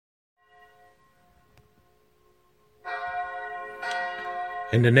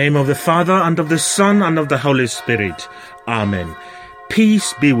In the name of the Father, and of the Son, and of the Holy Spirit. Amen.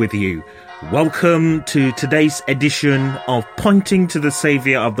 Peace be with you. Welcome to today's edition of Pointing to the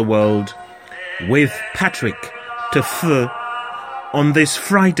Saviour of the World with Patrick Tefu on this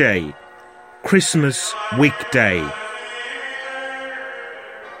Friday, Christmas weekday.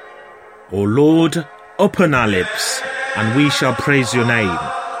 O Lord, open our lips, and we shall praise your name.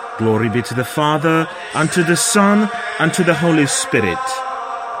 Glory be to the Father, and to the Son, and to the Holy Spirit,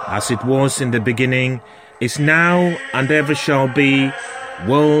 as it was in the beginning, is now, and ever shall be,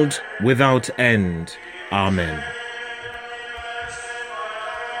 world without end. Amen.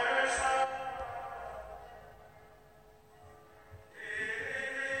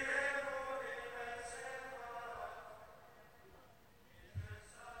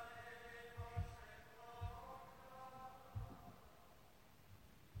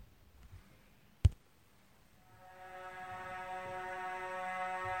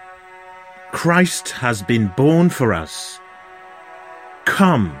 Christ has been born for us.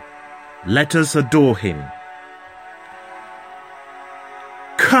 Come, let us adore him.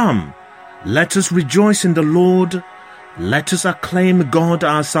 Come, let us rejoice in the Lord. Let us acclaim God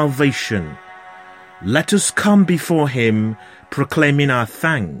our salvation. Let us come before him, proclaiming our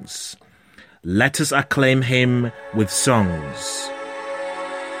thanks. Let us acclaim him with songs.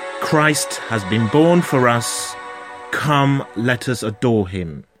 Christ has been born for us. Come, let us adore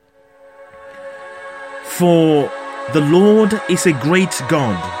him. For the Lord is a great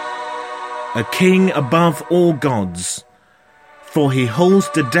God, a king above all gods. For he holds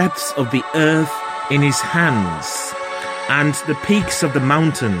the depths of the earth in his hands, and the peaks of the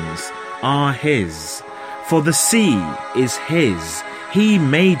mountains are his. For the sea is his, he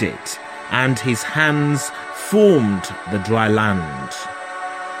made it, and his hands formed the dry land.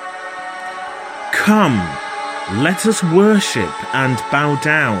 Come, let us worship and bow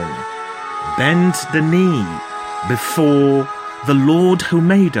down. Bend the knee before the Lord who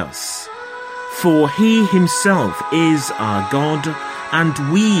made us. For he himself is our God,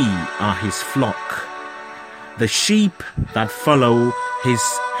 and we are his flock, the sheep that follow his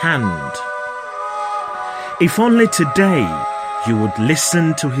hand. If only today you would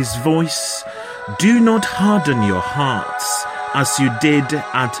listen to his voice, do not harden your hearts as you did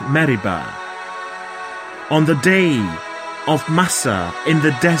at Meribah. On the day of Massah in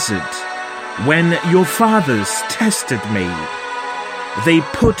the desert, when your fathers tested me, they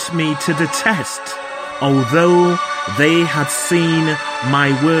put me to the test, although they had seen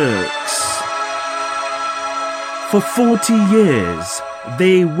my works. For 40 years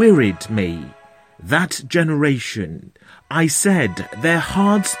they wearied me, that generation. I said, their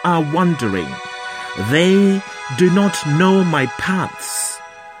hearts are wandering. They do not know my paths.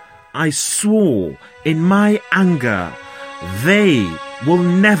 I swore in my anger, they will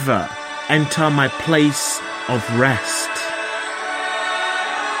never enter my place of rest.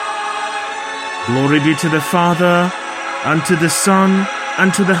 Glory be to the Father, and to the Son,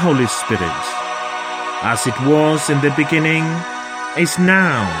 and to the Holy Spirit, as it was in the beginning, is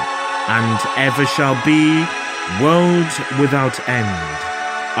now, and ever shall be, world without end.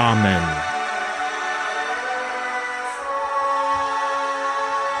 Amen.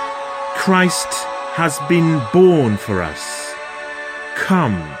 Christ has been born for us.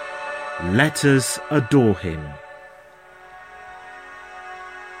 Come, let us adore him.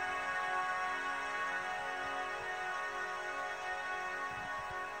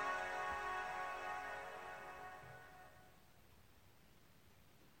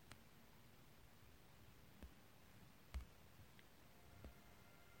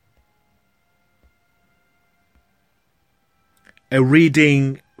 A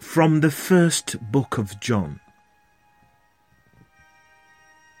reading from the first book of John.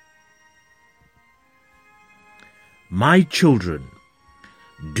 My children,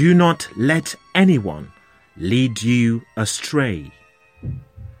 do not let anyone lead you astray.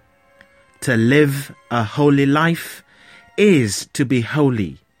 To live a holy life is to be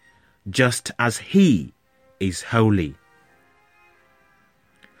holy, just as he is holy.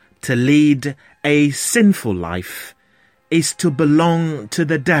 To lead a sinful life is to belong to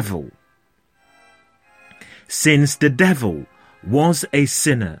the devil, since the devil was a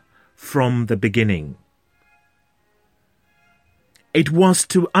sinner from the beginning. It was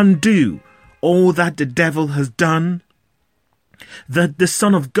to undo all that the devil has done that the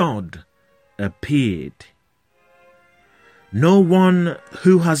Son of God appeared. No one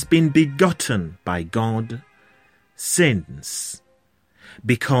who has been begotten by God sins,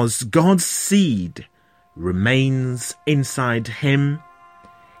 because God's seed remains inside him.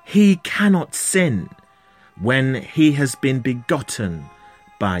 He cannot sin when he has been begotten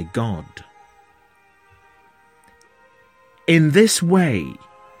by God. In this way,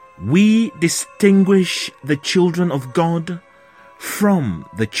 we distinguish the children of God from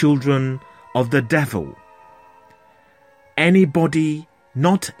the children of the devil. Anybody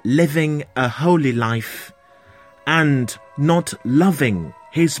not living a holy life and not loving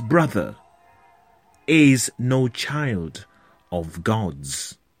his brother is no child of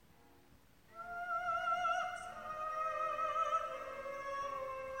God's.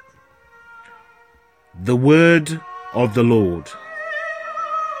 The word of the Lord.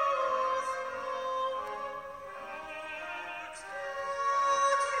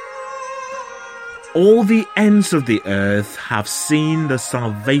 All the ends of the earth have seen the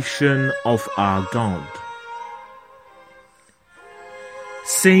salvation of our God.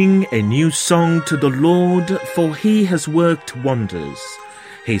 Sing a new song to the Lord, for he has worked wonders.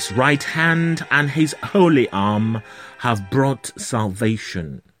 His right hand and his holy arm have brought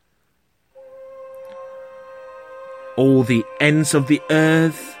salvation. All the ends of the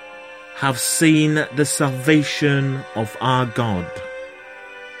earth have seen the salvation of our God.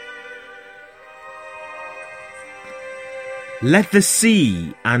 Let the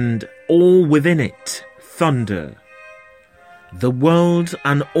sea and all within it thunder, the world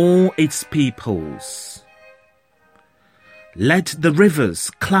and all its peoples. Let the rivers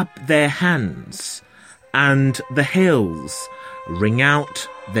clap their hands, and the hills ring out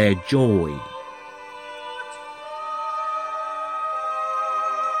their joy.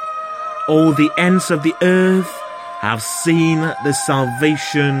 All the ends of the earth have seen the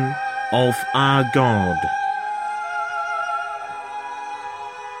salvation of our God.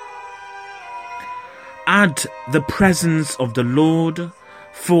 Add the presence of the Lord,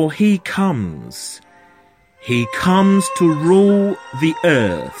 for he comes. He comes to rule the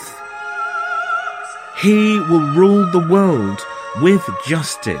earth. He will rule the world with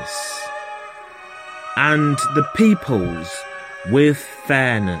justice, and the peoples with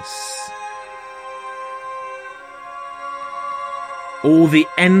fairness. All the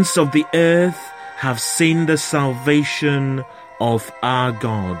ends of the earth have seen the salvation of our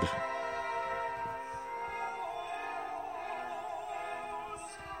God.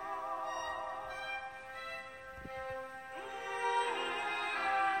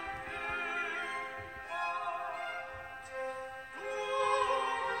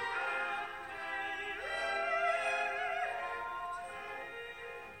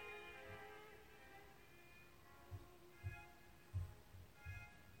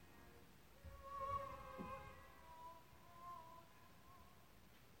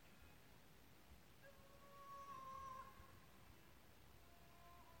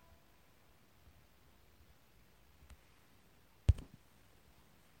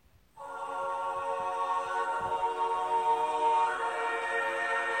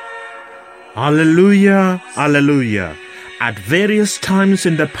 Alleluia, alleluia. At various times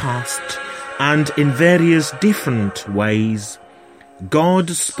in the past and in various different ways,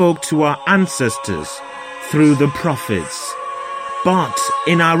 God spoke to our ancestors through the prophets. But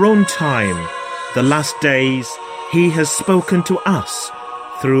in our own time, the last days, he has spoken to us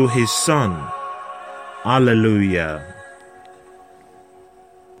through his Son. Alleluia.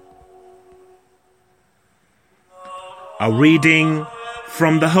 A reading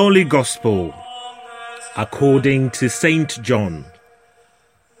from the Holy Gospel according to St. John.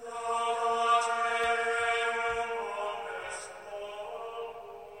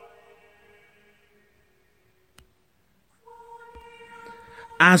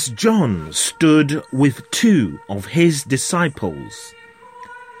 As John stood with two of his disciples,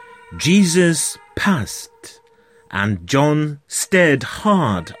 Jesus passed, and John stared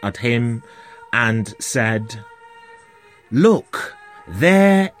hard at him and said, "Look,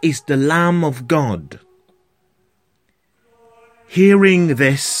 there is the Lamb of God." Hearing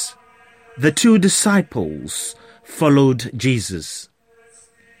this, the two disciples followed Jesus.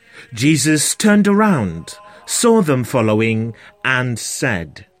 Jesus turned around, saw them following, and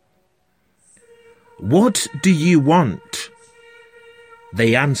said, "What do you want?"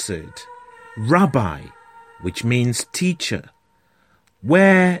 They answered, "Rabbi," which means teacher,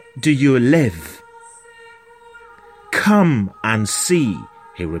 "where do you live?" "Come and see,"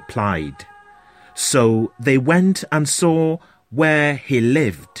 he replied. So they went and saw where he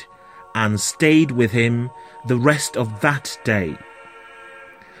lived, and stayed with him the rest of that day.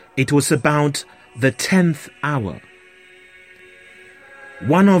 It was about the 10th hour.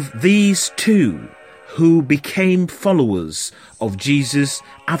 One of these two who became followers of Jesus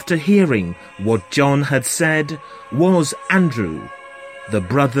after hearing what John had said was Andrew, the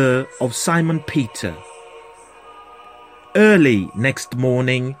brother of Simon Peter. Early next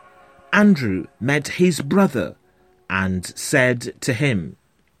morning, Andrew met his brother and said to him,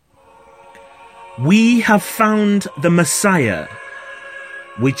 "We have found the Messiah,"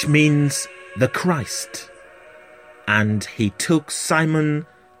 which means the Christ. And he took Simon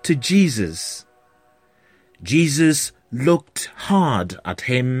to Jesus. Jesus looked hard at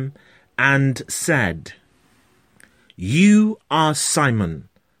him and said, "You are Simon,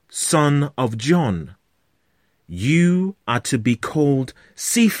 son of John. You are to be called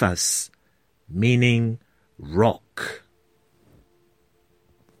Cephas," meaning rock.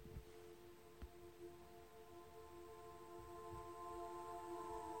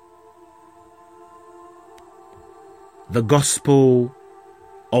 The Gospel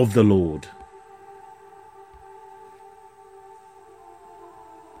of the Lord.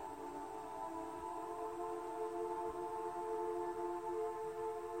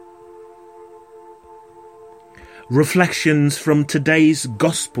 Reflections from today's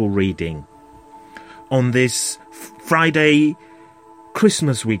Gospel reading on this Friday,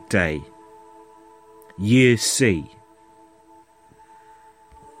 Christmas weekday, Year C.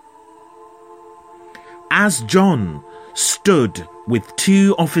 As John stood with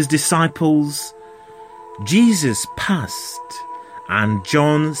two of his disciples, Jesus passed, and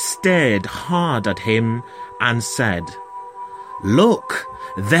John stared hard at him and said, "Look,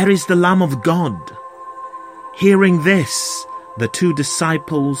 there is the Lamb of God." Hearing this, the two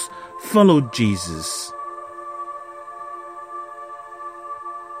disciples followed Jesus.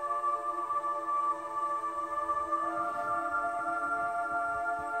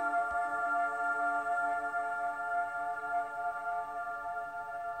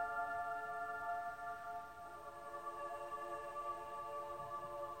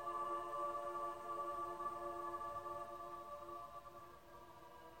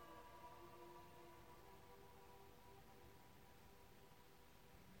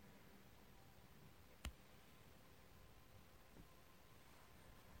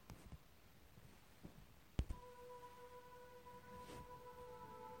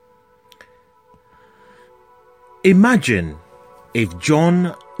 Imagine if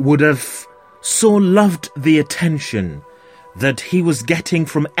John would have so loved the attention that he was getting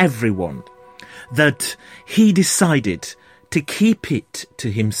from everyone that he decided to keep it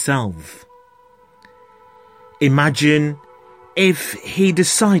to himself. Imagine if he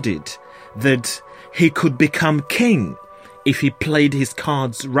decided that he could become king if he played his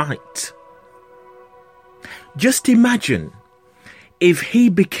cards right. Just imagine if he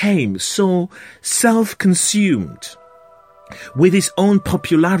became so self-consumed with his own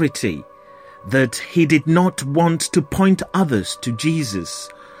popularity that he did not want to point others to Jesus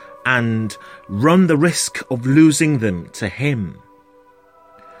and run the risk of losing them to him.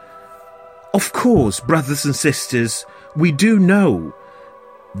 Of course, brothers and sisters, we do know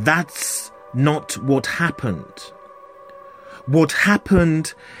that's not what happened. What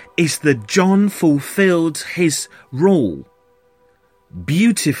happened is that John fulfilled his role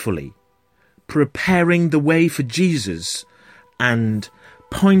beautifully, preparing the way for Jesus and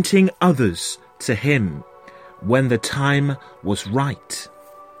pointing others to him when the time was right.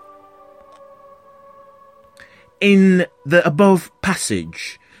 In the above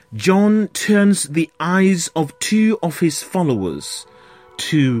passage, John turns the eyes of two of his followers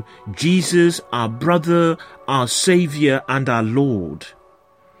to Jesus, our brother, our Saviour, and our Lord.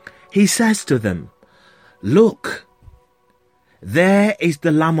 He says to them, "Look, there is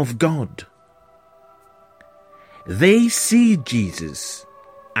the Lamb of God." They see Jesus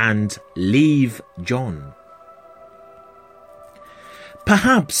and leave John.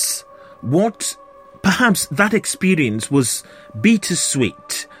 Perhaps that experience was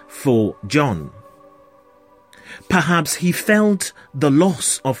bittersweet for John. Perhaps he felt the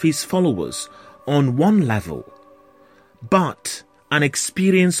loss of his followers on one level, but an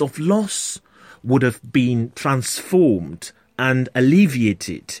experience of loss would have been transformed and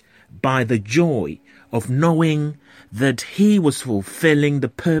alleviated by the joy of knowing that he was fulfilling the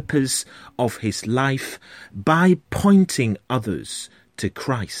purpose of his life by pointing others to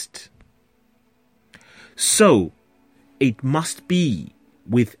Christ. So it must be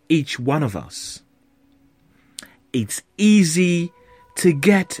with each one of us. It's easy to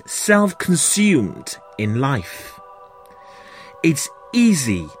get self-consumed in life. It's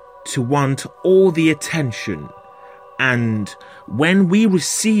easy to want all the attention, and when we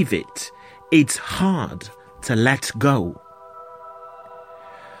receive it, it's hard to let go.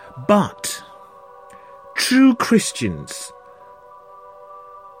 But true Christians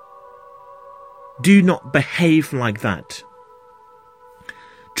do not behave like that.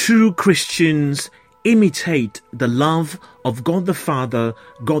 True Christians imitate the love of God the Father,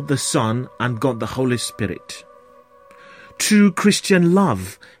 God the Son, and God the Holy Spirit. True Christian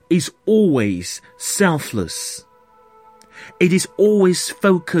love is always selfless. It is always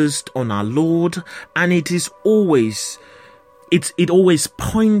focused on our Lord, and it always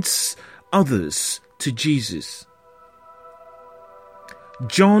points others to Jesus.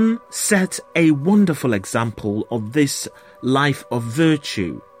 John set a wonderful example of this life of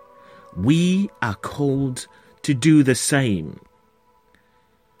virtue. We are called to do the same.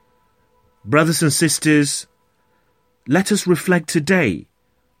 Brothers and sisters, let us reflect today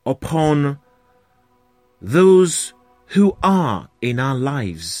upon those who are in our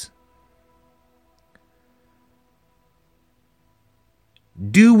lives.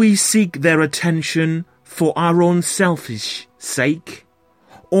 Do we seek their attention for our own selfish sake?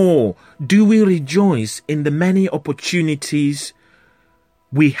 Or do we rejoice in the many opportunities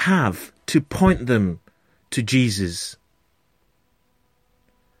we have to point them to Jesus?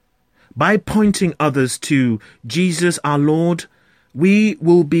 By pointing others to Jesus our Lord, we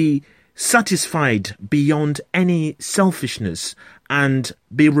will be satisfied beyond any selfishness and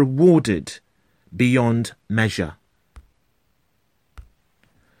be rewarded beyond measure.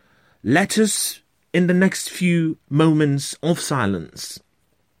 Let us, in the next few moments of silence,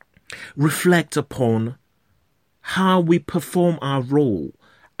 reflect upon how we perform our role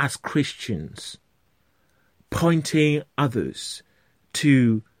as Christians, pointing others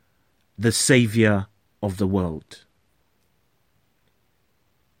to the Saviour of the world.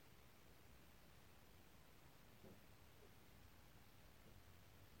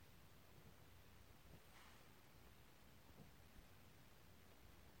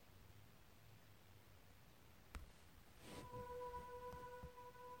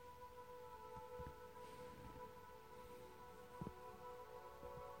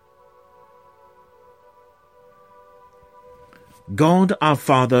 God our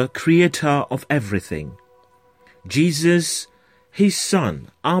Father, creator of everything. Jesus, his Son,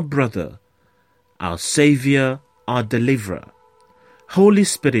 our brother, our Saviour, our deliverer. Holy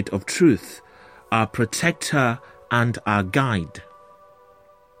Spirit of truth, our protector and our guide.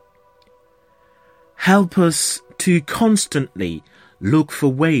 Help us to constantly look for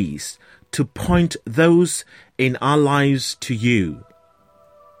ways to point those in our lives to you.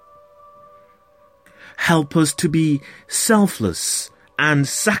 Help us to be selfless and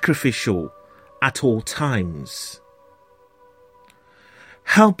sacrificial at all times.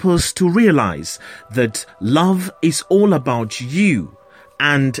 Help us to realize that love is all about you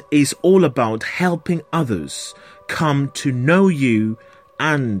and is all about helping others come to know you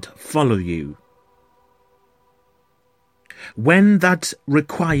and follow you. When that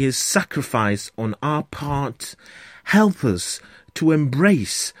requires sacrifice on our part, help us to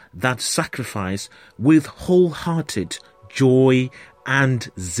embrace that sacrifice with wholehearted joy and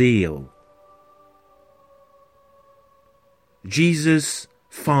zeal. Jesus,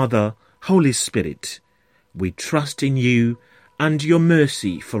 Father, Holy Spirit, we trust in you and your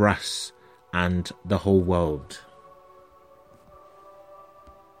mercy for us and the whole world.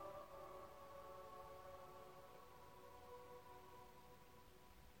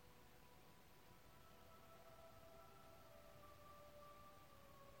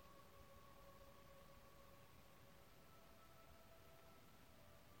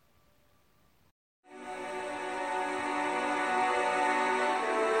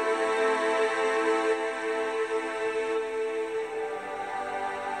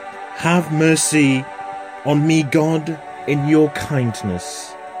 Have mercy on me, God, in your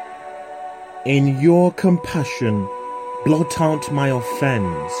kindness. In your compassion, blot out my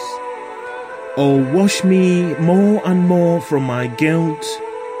offense. Oh, wash me more and more from my guilt,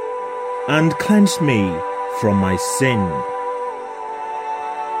 and cleanse me from my sin.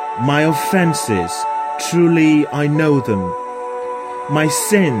 My offences, truly I know them. My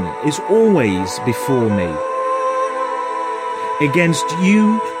sin is always before me. Against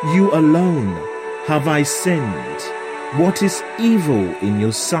you, you alone, have I sinned. What is evil in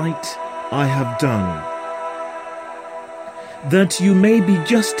your sight, I have done. That you may be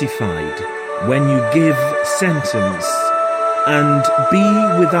justified when you give sentence, and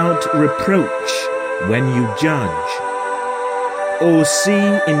be without reproach when you judge. Or see,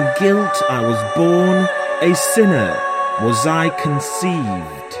 in guilt I was born, a sinner was I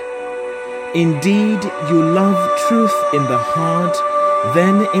conceived. Indeed, you love truth in the heart,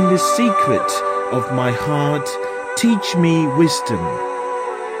 then in the secret of my heart, teach me wisdom.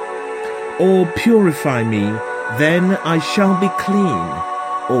 Or purify me, then I shall be clean.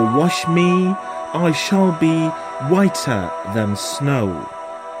 Or wash me, I shall be whiter than snow.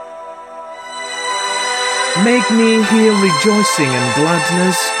 Make me hear rejoicing and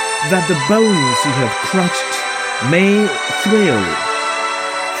gladness, that the bones you have crushed may thrill.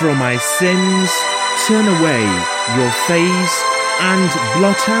 From my sins turn away your face and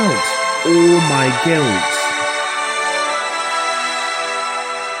blot out all my guilt.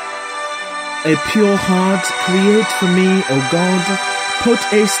 A pure heart create for me, O God. Put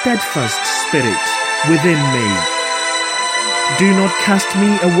a steadfast spirit within me. Do not cast me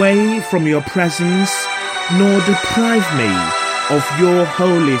away from your presence, nor deprive me of your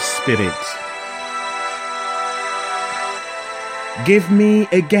Holy Spirit. Give me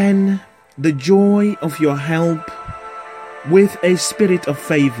again the joy of your help. With a spirit of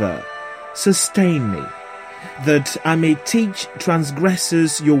favor, sustain me, that I may teach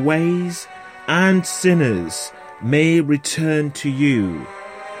transgressors your ways, and sinners may return to you.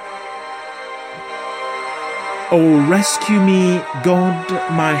 O rescue me, God,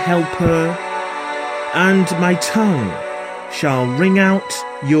 my helper, and my tongue shall ring out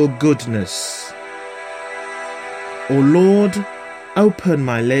your goodness. O Lord, open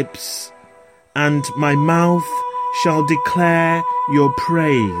my lips, and my mouth shall declare your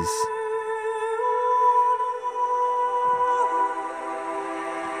praise.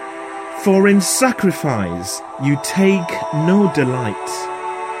 For in sacrifice you take no delight.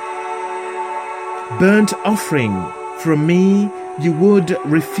 Burnt offering from me you would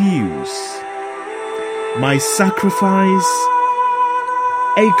refuse. My sacrifice,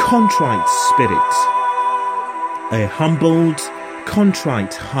 a contrite spirit, a humbled,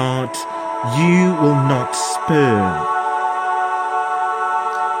 contrite heart you will not spurn.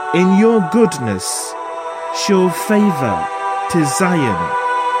 In your goodness show favor to Zion.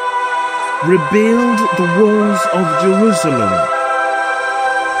 Rebuild the walls of Jerusalem.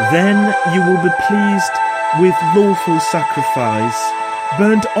 Then you will be pleased with lawful sacrifice,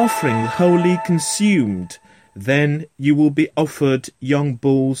 burnt offering wholly consumed. Then you will be offered young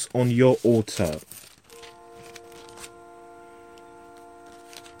bulls on your altar.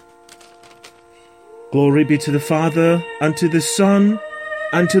 Glory be to the Father, and to the Son,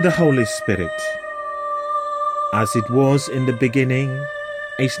 and to the Holy Spirit, as it was in the beginning,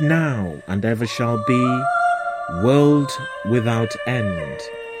 is now, and ever shall be, world without end.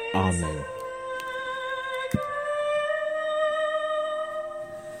 Amen.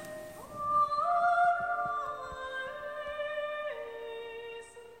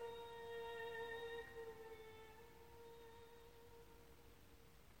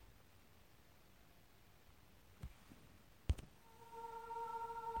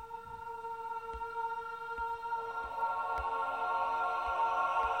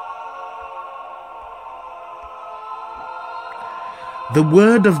 The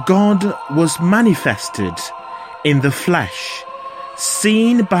Word of God was manifested in the flesh,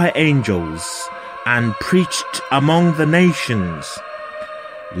 seen by angels, and preached among the nations.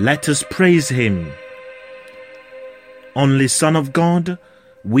 Let us praise him. Only Son of God,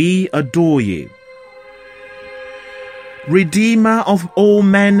 we adore you. Redeemer of all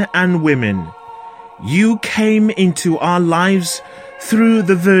men and women, you came into our lives through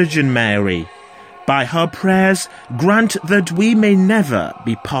the Virgin Mary. By her prayers, grant that we may never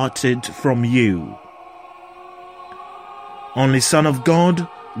be parted from you. Only Son of God,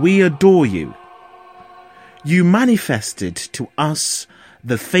 we adore you. You manifested to us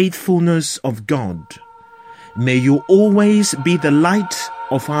the faithfulness of God. May you always be the light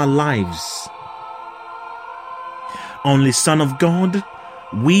of our lives. Only Son of God,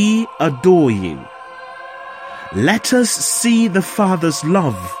 we adore you. Let us see the Father's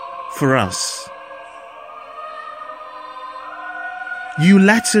love for us. You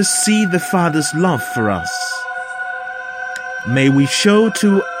let us see the Father's love for us. May we show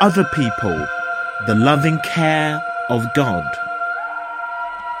to other people the loving care of God.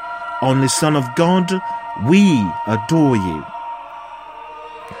 Only Son of God, we adore you.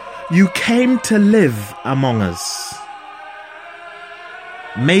 You came to live among us.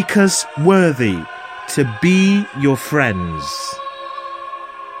 Make us worthy to be your friends.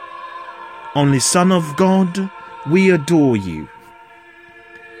 Only Son of God, we adore you.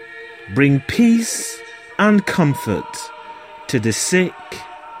 Bring peace and comfort to the sick,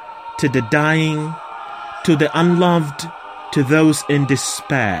 to the dying, to the unloved, to those in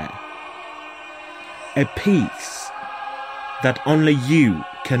despair. A peace that only you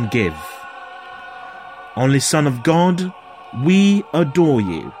can give. Only Son of God, we adore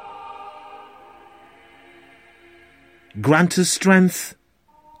you. Grant us strength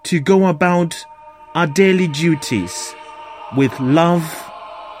to go about our daily duties with love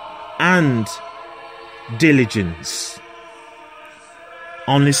and diligence.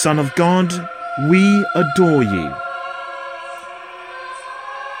 Only Son of God, we adore you.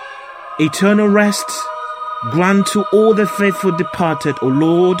 Eternal rest grant to all the faithful departed, O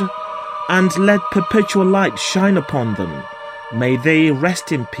Lord, and let perpetual light shine upon them. May they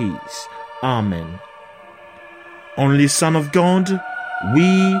rest in peace. Amen. Only Son of God,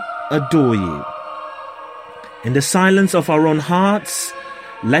 we adore you. In the silence of our own hearts,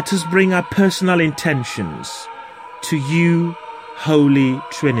 let us bring our personal intentions to you, Holy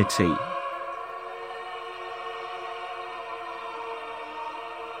Trinity.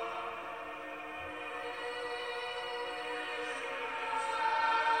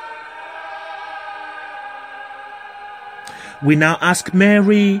 We now ask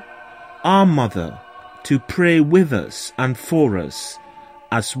Mary, our Mother, to pray with us and for us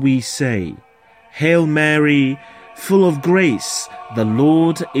as we say, Hail Mary, full of grace, the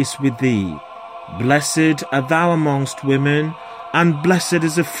Lord is with thee. Blessed art thou amongst women, and blessed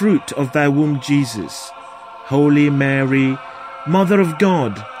is the fruit of thy womb, Jesus. Holy Mary, Mother of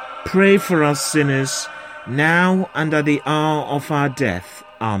God, pray for us sinners, now and at the hour of our death.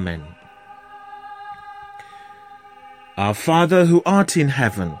 Amen. Our Father who art in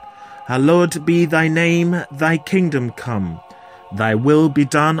heaven, hallowed be thy name, thy kingdom come. Thy will be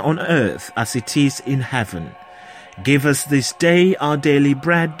done on earth as it is in heaven. Give us this day our daily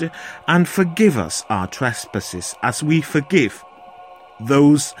bread, and forgive us our trespasses as we forgive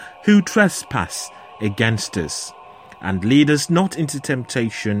those who trespass against us. And lead us not into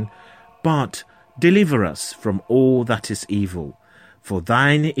temptation, but deliver us from all that is evil. For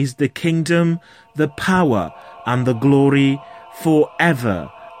thine is the kingdom, the power, and the glory,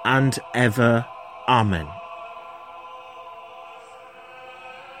 forever and ever. Amen.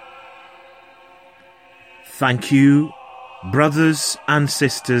 Thank you, brothers and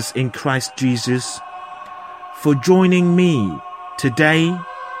sisters in Christ Jesus, for joining me today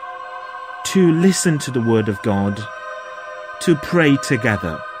to listen to the Word of God, to pray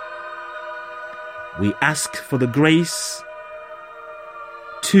together. We ask for the grace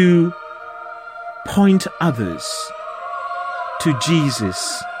to point others to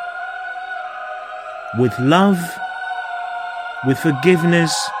Jesus with love, with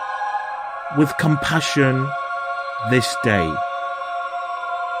forgiveness, with compassion this day.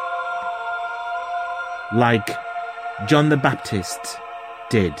 Like John the Baptist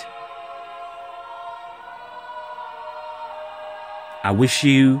did. I wish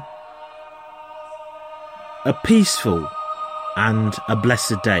you a peaceful and a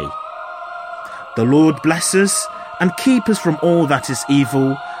blessed day. The Lord bless us and keep us from all that is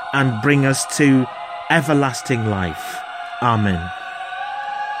evil, and bring us to everlasting life. Amen.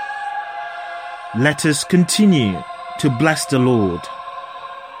 Let us continue to bless the Lord.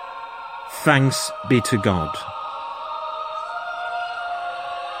 Thanks be to God.